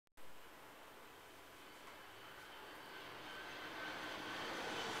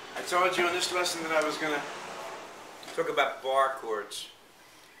I told you in this lesson that I was going to talk about bar chords.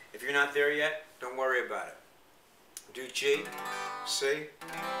 If you're not there yet, don't worry about it. Do G, C,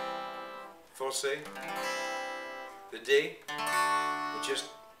 full C, the D, with just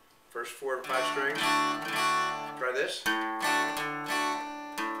first 4 or 5 strings. Try this.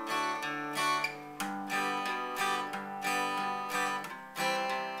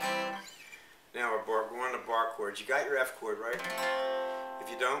 Now we're on the bar chords. You got your F chord, right? If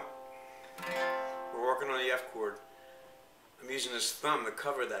you don't, we're working on the F chord. I'm using this thumb to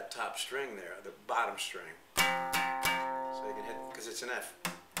cover that top string there, the bottom string. So you can hit, because it's an F.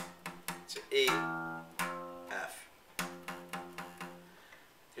 It's an E, F.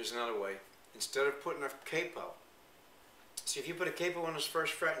 Here's another way. Instead of putting a capo, see if you put a capo on this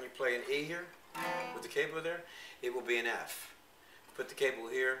first fret and you play an E here, with the capo there, it will be an F. Put the capo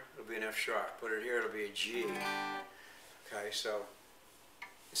here, it'll be an F sharp. Put it here, it'll be a G. Okay, so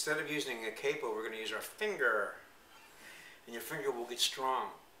instead of using a capo, we're going to use our finger. And your finger will get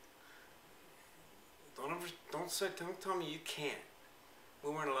strong. Don't tell me you can't.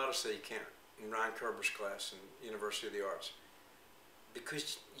 We weren't allowed to say you can't in Ron Kerber's class in University of the Arts.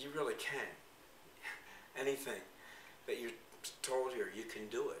 Because you really can. Anything that you're told here, you can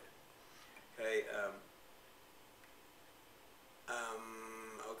do it. Okay,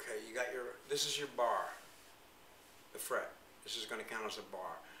 okay, you got your, this is your bar, the fret. This is going to count as a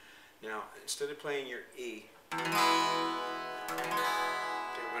bar. Now, instead of playing your E, okay,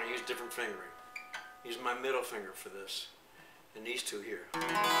 we're going to use different fingering. Use my middle finger for this, and these two here.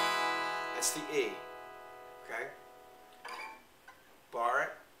 That's the E, okay? Bar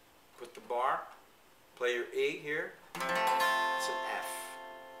it, put the bar, play your E here, it's an F.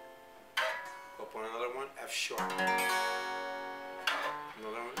 Go up on another one, F sharp.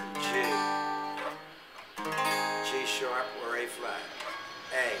 Another one, G sharp or A flat.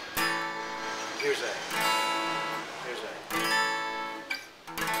 A. Here's A. Here's A.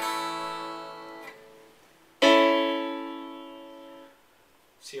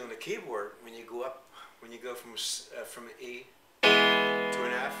 See, on the keyboard, when you go up, when you go from an E to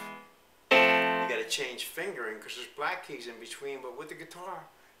an F, you got to change fingering because there's black keys in between. But with the guitar,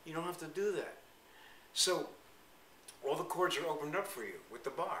 you don't have to do that. So all the chords are opened up for you with the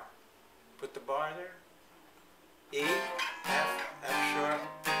bar. Put the bar there. E, F, F sharp,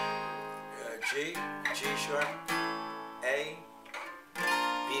 G, G sharp, A,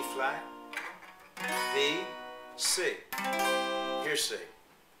 B flat, B, C. Here's C.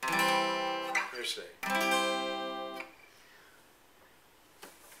 Here's C.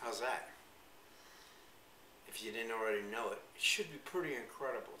 How's that? If you didn't already know it, it should be pretty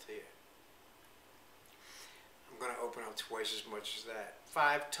incredible to you. I'm going to open up twice as much as that.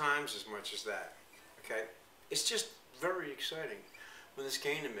 5 times as much as that. Okay? It's just very exciting when this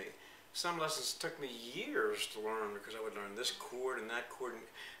came to me. Some lessons took me years to learn because I would learn this chord and that chord.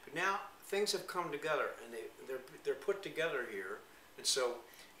 But now things have come together and they're put together here. And so,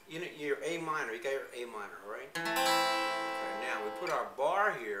 you know, your A minor, you got your A minor, right? Okay, now we put our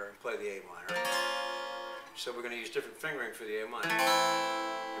bar here and play the A minor. So we're going to use different fingering for the A minor.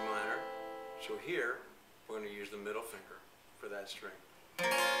 A minor. So here, we're going to use the middle finger for that string.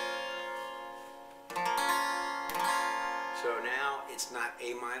 So now it's not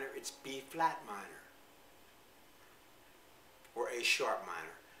A minor, it's B flat minor. Or A sharp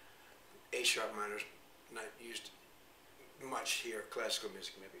minor. A sharp minor is not used much here, classical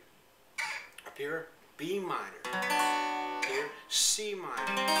music maybe. Up here, B minor. Here, C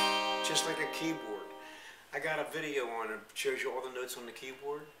minor. Just like a keyboard. I got a video on it, shows you all the notes on the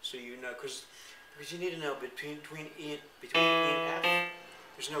keyboard, so you know, because you need to know between E and F,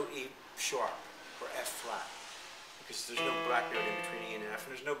 there's no E sharp or F flat. Because there's no black note in between E and F,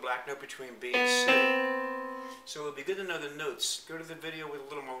 and there's no black note between B and C. So it would be good to know the notes. Go to the video with a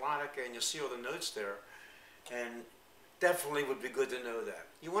little melodica and you'll see all the notes there. And definitely would be good to know that.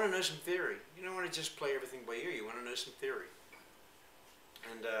 You want to know some theory. You don't want to just play everything by ear. You want to know some theory.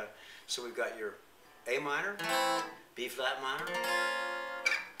 And so we've got your A minor, B flat minor,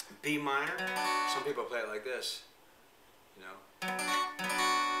 B minor. Some people play it like this, you know. But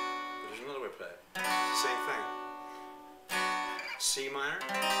there's another way to play it. It's the same thing. C minor,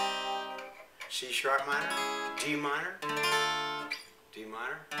 C sharp minor, D minor, D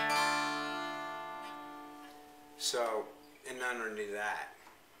minor. So, and not only that,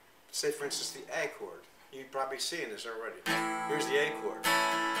 say for instance the A chord. You've probably seen this already. Here's the A chord.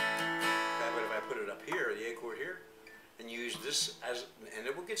 Okay, but if I put it up here, the A chord here, and use this as, and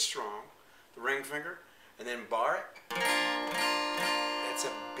it will get strong, the ring finger, and then bar it, that's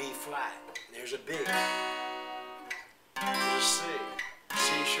a B flat. There's a B. There's a C.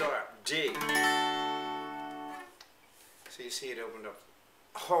 C sharp, D. So you see it opened up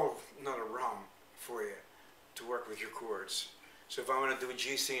a whole another realm for you to work with your chords. So if I want to do a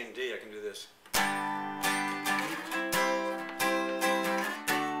G, C, and D, I can do this.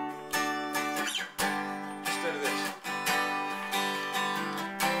 Instead of this.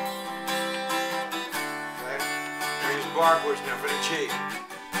 Okay? We're using bar chords now for the G.